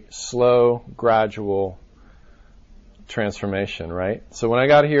very slow, gradual transformation, right? So when I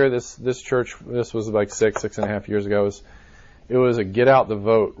got here, this church, this was like 6.5 years ago, it was a get out the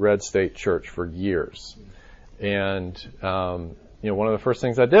vote red state church for years. And, one of the first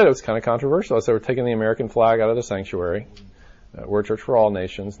things I did, it was kind of controversial. I said, we're taking the American flag out of the sanctuary. We're a church for all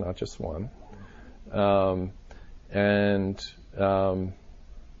nations, not just one. And I'm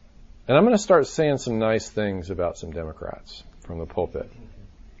going to start saying some nice things about some Democrats from the pulpit.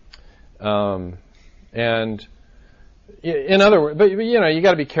 And in other words, but you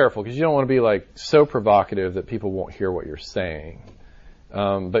got to be careful because you don't want to be like so provocative that people won't hear what you're saying.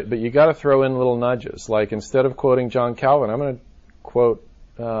 But you got to throw in little nudges. Like instead of quoting John Calvin, I'm going to quote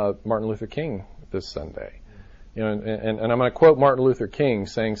Martin Luther King this Sunday. And I'm going to quote Martin Luther King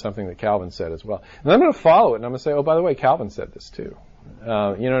saying something that Calvin said as well. And I'm going to follow it, and I'm going to say, oh, by the way, Calvin said this too. You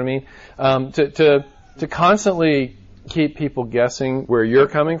know what I mean? To constantly keep people guessing where you're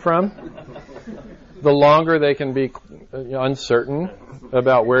coming from, the longer they can be uncertain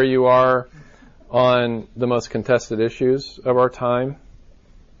about where you are on the most contested issues of our time,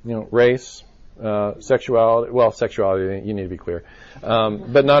 race, sexuality. Well, sexuality, you need to be clear.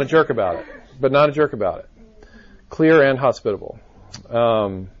 But not a jerk about it. Clear and hospitable.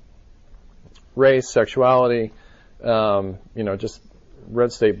 Race, sexuality, just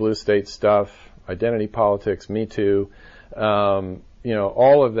red state, blue state stuff, identity politics, Me Too,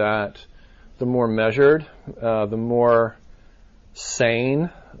 all of that, the more measured, the more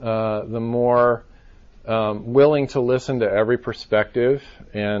sane, the more willing to listen to every perspective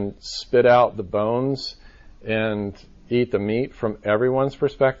and spit out the bones and eat the meat from everyone's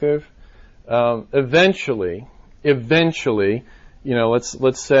perspective. Eventually,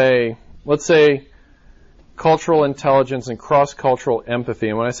 let's say cultural intelligence and cross-cultural empathy.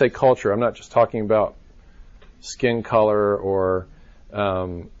 And when I say culture, I'm not just talking about skin color or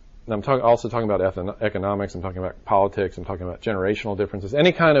I'm also talking about economics. I'm talking about politics. I'm talking about generational differences.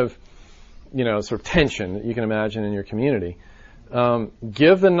 Any kind of sort of tension that you can imagine in your community.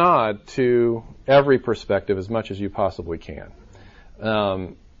 Give the nod to every perspective as much as you possibly can.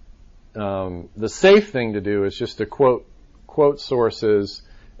 The safe thing to do is just to quote sources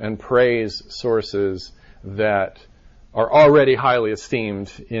and praise sources that are already highly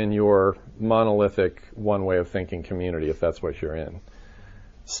esteemed in your monolithic one way of thinking community, if that's what you're in.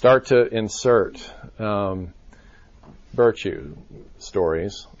 Start to insert virtue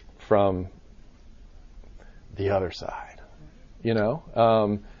stories from the other side.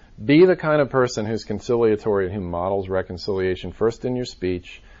 Be the kind of person who's conciliatory and who models reconciliation first in your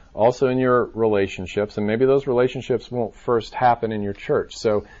speech, also in your relationships, and maybe those relationships won't first happen in your church.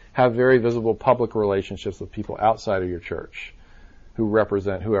 So have very visible public relationships with people outside of your church who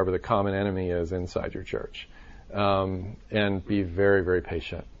represent whoever the common enemy is inside your church. And be very, very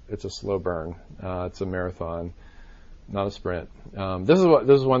patient. It's a slow burn. It's a marathon, not a sprint. This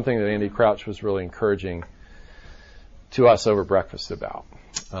is one thing that Andy Crouch was really encouraging to us over breakfast about.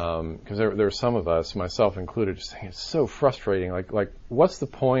 Because there are some of us, myself included, just saying it's so frustrating. Like, what's the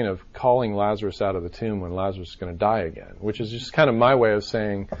point of calling Lazarus out of the tomb when Lazarus is going to die again? Which is just kind of my way of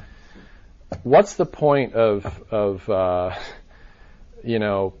saying, what's the point of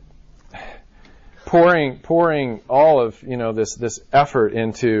pouring all of this effort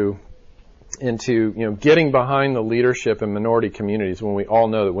into getting behind the leadership in minority communities when we all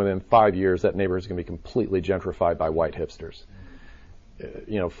know that within 5 years that neighborhood is going to be completely gentrified by white hipsters,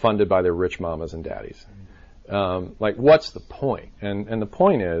 funded by their rich mamas and daddies. What's the point? And the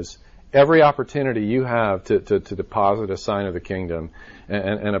point is, every opportunity you have to deposit a sign of the kingdom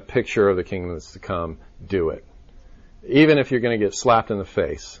and a picture of the kingdom that's to come, do it. Even if you're going to get slapped in the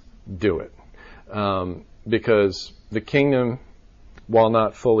face, do it. Because the kingdom, while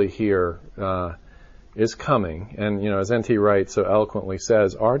not fully here, is coming. And, as N.T. Wright so eloquently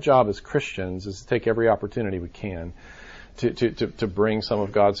says, our job as Christians is to take every opportunity we can to bring some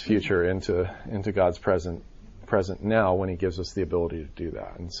of God's future into God's present now when He gives us the ability to do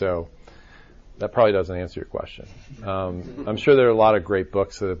that. And so that probably doesn't answer your question. I'm sure there are a lot of great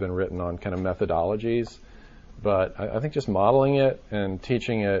books that have been written on kind of methodologies, but I think just modeling it and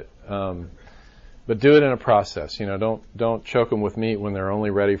teaching it, but do it in a process. Don't choke them with meat when they're only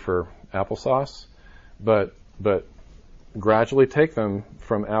ready for applesauce, but gradually take them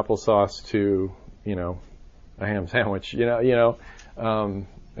from applesauce to a ham sandwich. And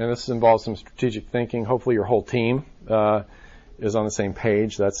this involves some strategic thinking. Hopefully, your whole team is on the same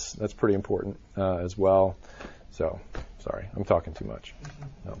page. That's pretty important as well. So, sorry, I'm talking too much.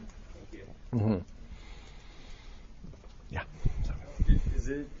 No. Thank you. Mm-hmm. Yeah. Is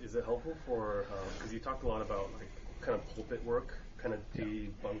it helpful for because you talked a lot about like kind of pulpit work, kind of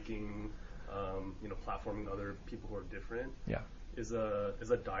debunking, platforming other people who are different. Yeah. Is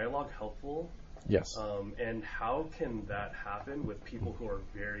a dialogue helpful? Yes. And how can that happen with people who are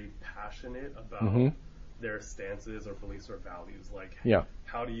very passionate about their stances or beliefs or values? Like,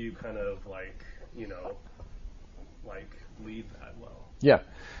 how do you kind of lead that well? Yeah.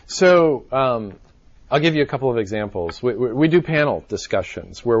 So I'll give you a couple of examples. We do panel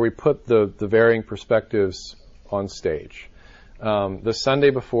discussions where we put the varying perspectives on stage. The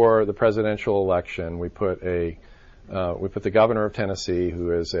Sunday before the presidential election, we put the governor of Tennessee,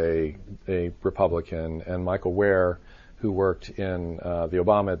 who is a Republican, and Michael Ware, who worked in the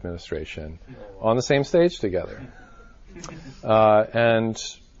Obama administration, on the same stage together. And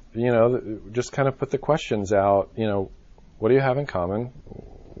just kind of put the questions out. What do you have in common?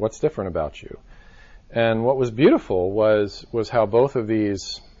 What's different about you? And what was beautiful was how both of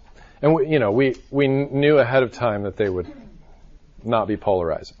these, and we knew ahead of time that they would not be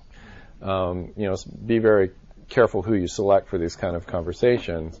polarizing. Be very careful who you select for these kind of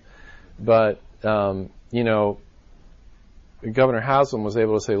conversations. But Governor Haslam was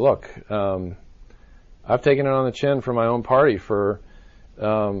able to say, look, I've taken it on the chin for my own party for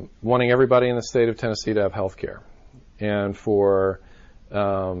wanting everybody in the state of Tennessee to have health care, and for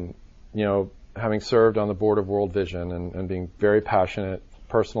having served on the board of World Vision and being very passionate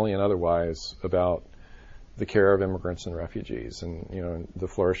personally and otherwise about the care of immigrants and refugees, and the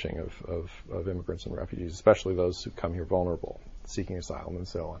flourishing of immigrants and refugees, especially those who come here vulnerable, seeking asylum and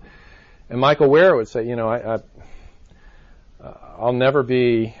so on. And Michael Ware would say, I'll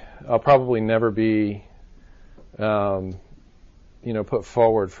probably never be put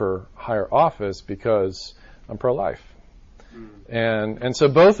forward for higher office because I'm pro-life. And so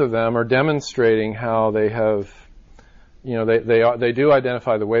both of them are demonstrating how they have, they do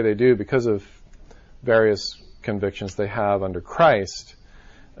identify the way they do because of various convictions they have under Christ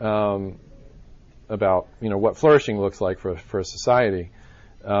about what flourishing looks like for a society.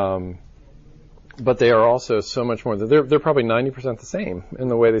 But they are also so much more. They're probably 90% the same in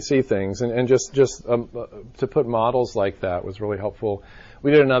the way they see things, and just to put models like that was really helpful.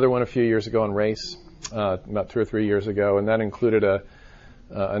 We did another one a few years ago on race, about 2 or 3 years ago, and that included a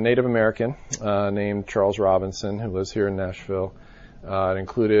Native American named Charles Robinson, who lives here in Nashville. It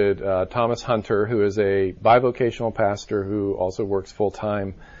included Thomas Hunter, who is a bivocational pastor who also works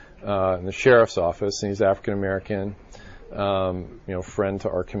full-time in the sheriff's office, and he's African American, friend to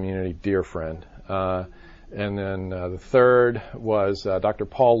our community, dear friend. And then the third was Dr.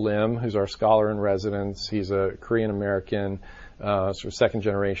 Paul Lim, who's our scholar in residence. He's a Korean American, sort of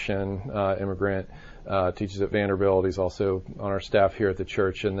second-generation immigrant. Teaches at Vanderbilt. He's also on our staff here at the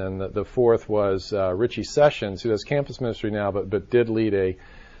church. And then the fourth was Richie Sessions, who does campus ministry now, but did lead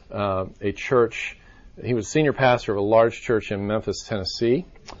a church. He was senior pastor of a large church in Memphis, Tennessee,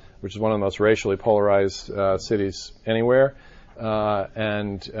 which is one of the most racially polarized cities anywhere. That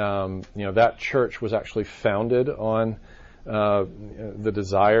church was actually founded on the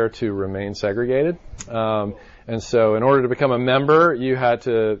desire to remain segregated. And so in order to become a member, you had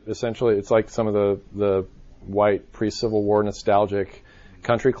to essentially, it's like some of the white pre-Civil War nostalgic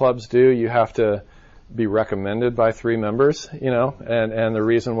country clubs do. You have to be recommended by 3 members, and the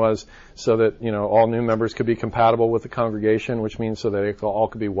reason was so that, all new members could be compatible with the congregation, which means so that they all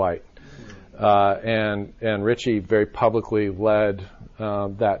could be white. And Richie very publicly led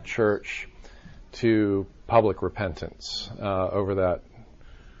that church to public repentance over that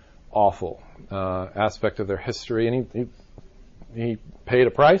awful aspect of their history, and he paid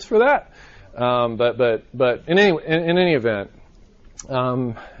a price for that. But in any event,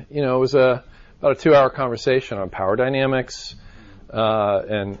 it was about a 2-hour conversation on power dynamics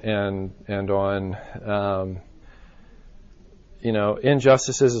and on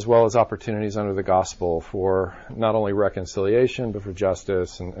injustices as well as opportunities under the gospel for not only reconciliation but for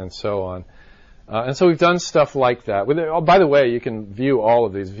justice and so on. And so we've done stuff like that. By the way, you can view all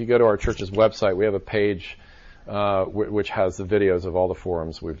of these. If you go to our church's website, we have a page which has the videos of all the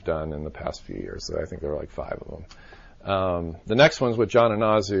forums we've done in the past few years. So I think there are like 5 of them. The next one's with John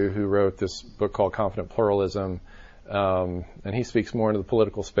Inazu, who wrote this book called Confident Pluralism, and he speaks more into the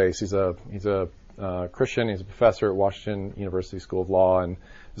political space. He's a Christian. He's a professor at Washington University School of Law and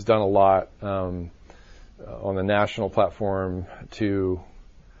has done a lot on the national platform to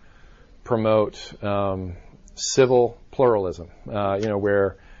promote civil pluralism,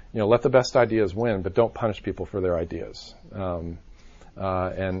 where let the best ideas win, but don't punish people for their ideas. And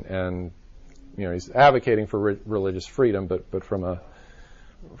he's advocating for religious freedom, but from an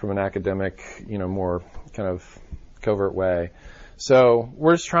academic, more kind of covert way. So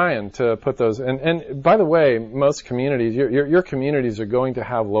we're just trying to put those. And by the way, most communities, your communities are going to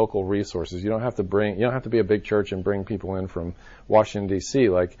have local resources. You don't have to be a big church and bring people in from Washington D.C.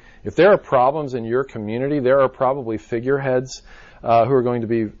 Like, if there are problems in your community, there are probably figureheads who are going to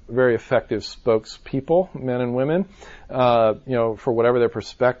be very effective spokespeople, men and women, for whatever their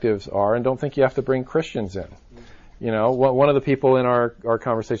perspectives are. And don't think you have to bring Christians in. One of the people in our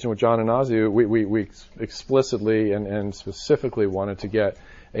conversation with John and Azu, we explicitly and specifically wanted to get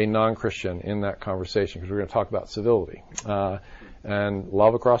a non-Christian in that conversation because we're going to talk about civility and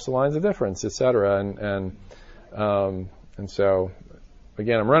love across the lines of difference, etc. And so,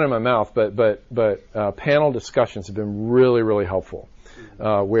 again, I'm running my mouth, but panel discussions have been really, really helpful,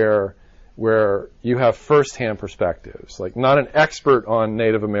 where you have firsthand perspectives, like not an expert on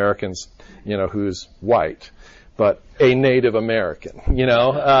Native Americans, who's white, but a Native American,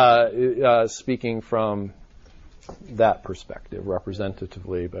 speaking from that perspective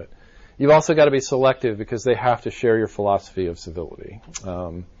representatively. But you've also got to be selective because they have to share your philosophy of civility,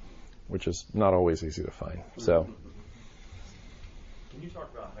 which is not always easy to find. So, can you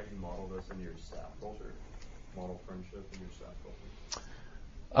talk about how you model this in your staff culture? Model friendship in your staff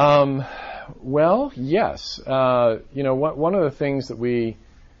culture? Well, yes. One of the things that we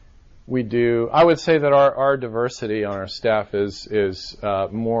do, I would say that our diversity on our staff is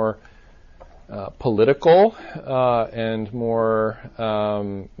more political and more.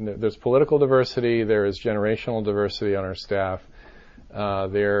 There's political diversity. There is generational diversity on our staff.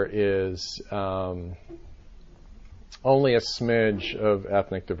 There is only a smidge of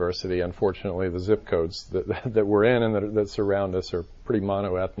ethnic diversity. Unfortunately, the zip codes that we're in and that surround us are pretty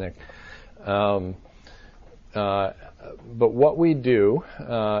mono-ethnic. But what we do,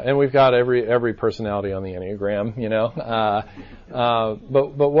 and we've got every personality on the Enneagram,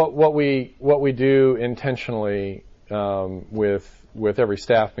 but what we do intentionally with every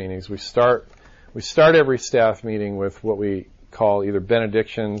staff meeting is we start every staff meeting with what we call either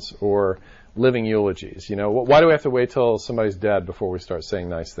benedictions or living eulogies. Why do we have to wait till somebody's dead before we start saying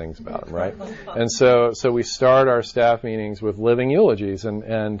nice things about them, right? And so we start our staff meetings with living eulogies,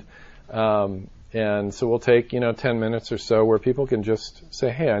 and so we'll take 10 minutes or so where people can just say,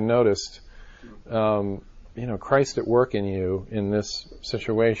 "Hey, I noticed, Christ at work in you in this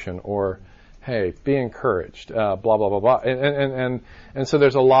situation," or, "Hey, be encouraged," blah blah blah blah. And so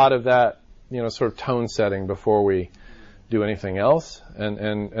there's a lot of that, sort of tone setting before we do anything else,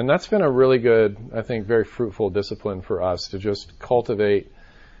 and that's been a really good, I think, very fruitful discipline for us to just cultivate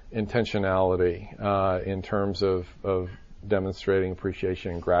intentionality in terms of demonstrating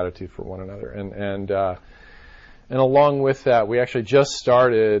appreciation and gratitude for one another. And along with that, we actually just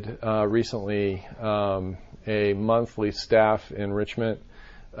started recently a monthly staff enrichment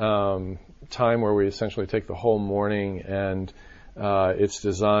time where we essentially take the whole morning, and it's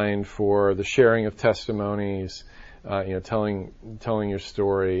designed for the sharing of testimonies, telling your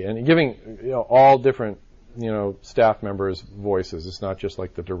story and giving all different staff members voices. It's not just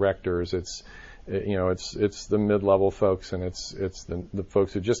like the directors. It's the mid-level folks, and it's the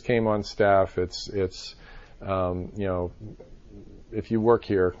folks who just came on staff. It's if you work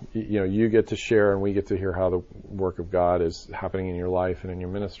here, you get to share, and we get to hear how the work of God is happening in your life and in your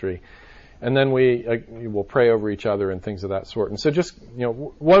ministry. And then we will pray over each other and things of that sort. And so just,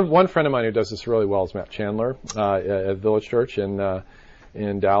 one friend of mine who does this really well is Matt Chandler at Village Church in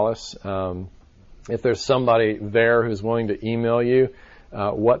Dallas. If there's somebody there who's willing to email you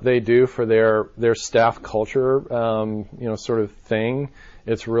what they do for their staff culture, sort of thing,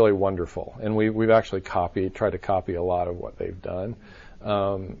 it's really wonderful. And we've actually tried to copy a lot of what they've done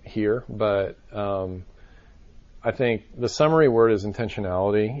here. But I think the summary word is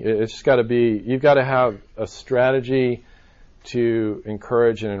intentionality. It's just got to be, you've got to have a strategy to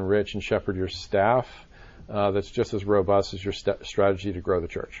encourage and enrich and shepherd your staff that's just as robust as your strategy to grow the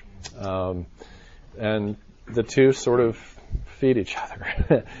church. And the two sort of feed each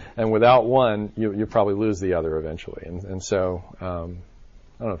other. And without one, you probably lose the other eventually. And so, I don't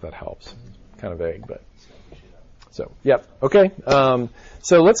know if that helps. Kind of vague, but. So, yep. Okay.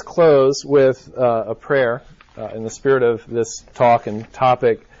 So let's close with a prayer in the spirit of this talk and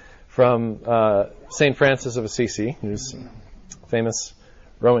topic from St. Francis of Assisi, who's a famous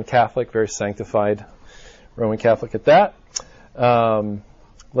Roman Catholic, very sanctified Roman Catholic at that.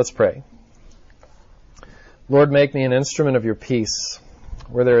 Let's pray. Lord, make me an instrument of your peace,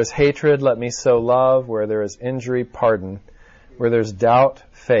 Where there is hatred, let me sow love. Where there is injury, pardon. Where there's doubt,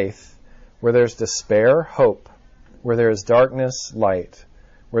 faith. Where there's despair, hope. Where there is darkness, light.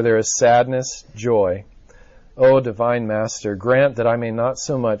 Where there is sadness, joy. O divine Master, grant that I may not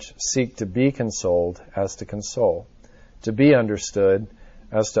so much seek to be consoled as to console, to be understood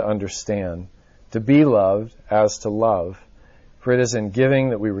as to understand, to be loved as to love. For it is in giving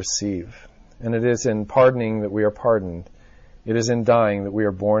that we receive, and it is in pardoning that we are pardoned. It is in dying that we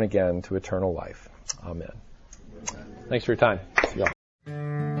are born again to eternal life. Amen. Thanks for your time. See y'all.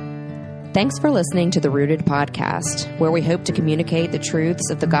 Thanks for listening to the Rooted Podcast, where we hope to communicate the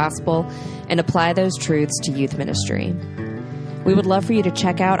truths of the gospel and apply those truths to youth ministry. We would love for you to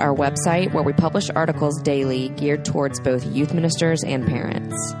check out our website, where we publish articles daily geared towards both youth ministers and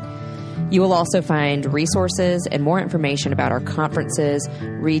parents. You will also find resources and more information about our conferences,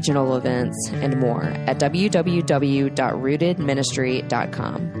 regional events, and more at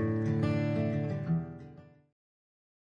www.rootedministry.com.